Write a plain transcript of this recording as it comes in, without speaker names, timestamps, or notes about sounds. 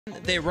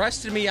They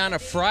arrested me on a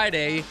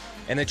Friday,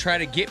 and they tried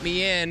to get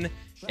me in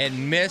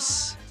and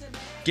miss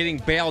getting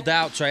bailed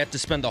out, so I have to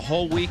spend the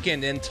whole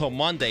weekend until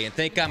Monday. And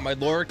thank God my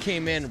lawyer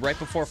came in right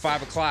before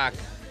 5 o'clock,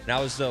 and I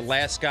was the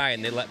last guy,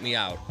 and they let me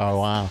out. Oh,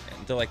 wow.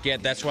 And they're like, yeah,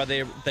 that's why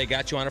they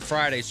got you on a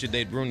Friday, so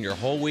they'd ruin your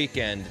whole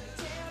weekend.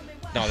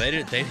 No, they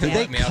didn't. Did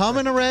they come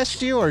and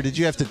arrest you, or did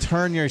you have to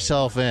turn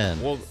yourself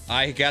in? Well,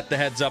 I got the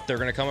heads up they're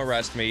going to come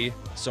arrest me.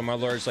 So my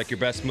lawyer's like, your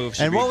best move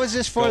should And be what was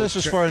this for? This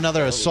was for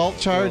another assault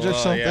charge or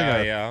something?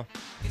 Yeah.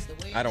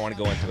 I don't want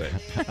to go into it.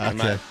 I'm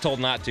not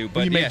told not to.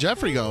 But you made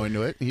Jeffrey go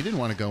into it. He didn't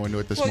want to go into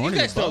it this morning. Well, you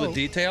guys know the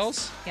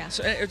details. Yeah.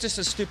 So it's just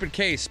a stupid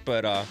case.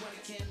 But,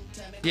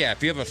 yeah,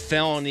 if you have a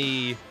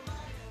felony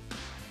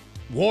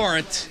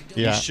warrant,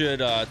 you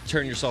should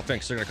turn yourself in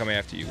because they're going to come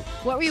after you.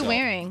 What were you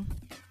wearing?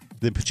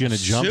 They put you in a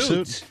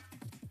jumpsuit? Suit.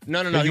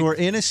 No. You were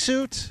in a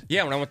suit?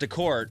 Yeah, when I went to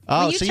court.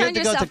 Oh, so you had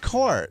to go to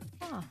court.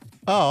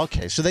 Oh,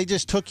 okay. So they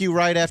just took you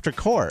right after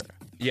court.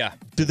 Yeah.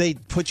 Do they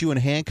put you in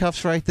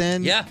handcuffs right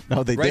then? Yeah.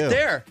 No, they do. Right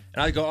there.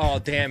 And I go, oh,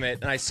 damn it.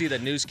 And I see the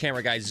news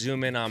camera guy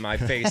zoom in on my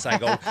face. I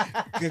go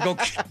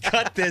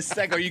cut this.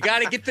 I go, you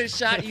got to get this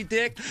shot, you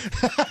dick.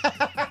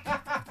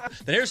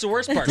 Then here's the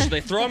worst part. So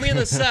they throw me in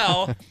the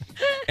cell,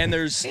 and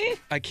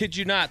I kid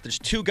you not, there's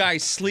two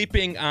guys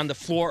sleeping on the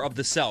floor of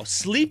the cell.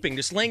 Sleeping,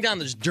 just laying down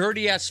this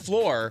dirty-ass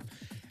floor.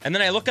 And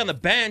then I look on the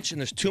bench,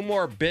 and there's two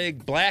more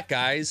big black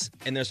guys,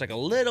 and there's like a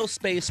little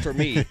space for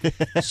me.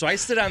 So I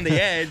sit on the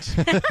edge,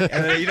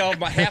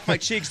 and half my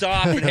cheek's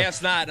off and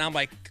half's not. And I'm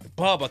like,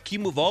 Bubba, can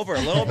you move over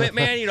a little bit,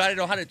 man? I didn't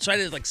know how to try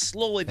to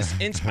slowly just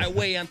inch my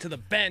way onto the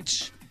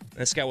bench.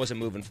 This guy wasn't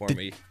moving for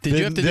me.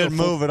 Didn't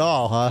move at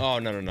all, huh? Oh,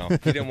 no. He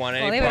didn't want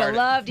any part. They would have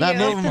loved you. Not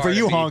moving for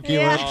you, honky.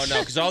 Yeah. Oh, no,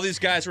 because all these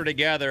guys were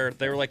together.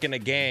 They were like in a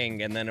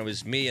gang, and then it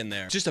was me in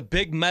there. Just a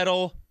big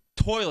metal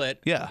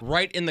toilet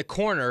right in the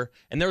corner,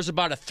 and there was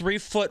about a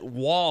 3-foot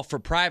wall for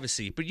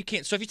privacy. But you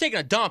can't. So if you're taking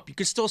a dump, you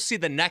can still see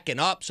the necking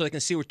up so they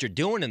can see what you're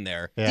doing in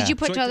there. Yeah. Did you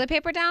put toilet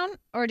paper down,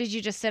 or did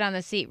you just sit on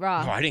the seat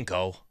raw? No, I didn't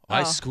go.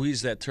 I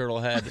squeezed that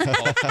turtle head.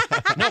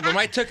 No, but when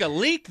I took a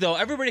leak, though,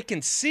 everybody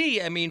can see.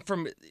 I mean,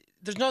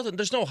 there's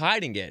no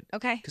hiding it.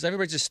 Okay. Because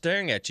everybody's just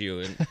staring at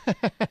you. And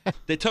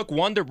they took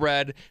Wonder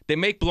Bread. They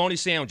make bologna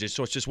sandwiches,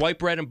 so it's just white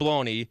bread and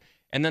bologna.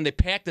 And then they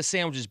pack the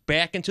sandwiches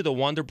back into the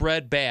Wonder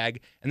Bread bag,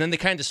 and then they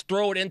kind of just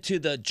throw it into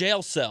the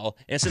jail cell,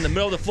 and it's in the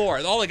middle of the floor.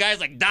 And all the guys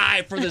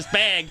die for this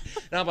bag.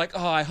 And I'm like,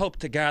 oh, I hope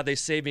to God they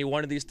save me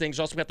one of these things.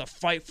 Also, we have to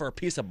fight for a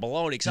piece of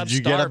bologna because I'm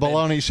starving. Did you get a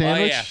bologna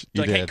sandwich? Oh,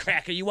 yeah. Like, hey,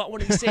 Cracker, you want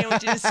one of these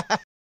sandwiches?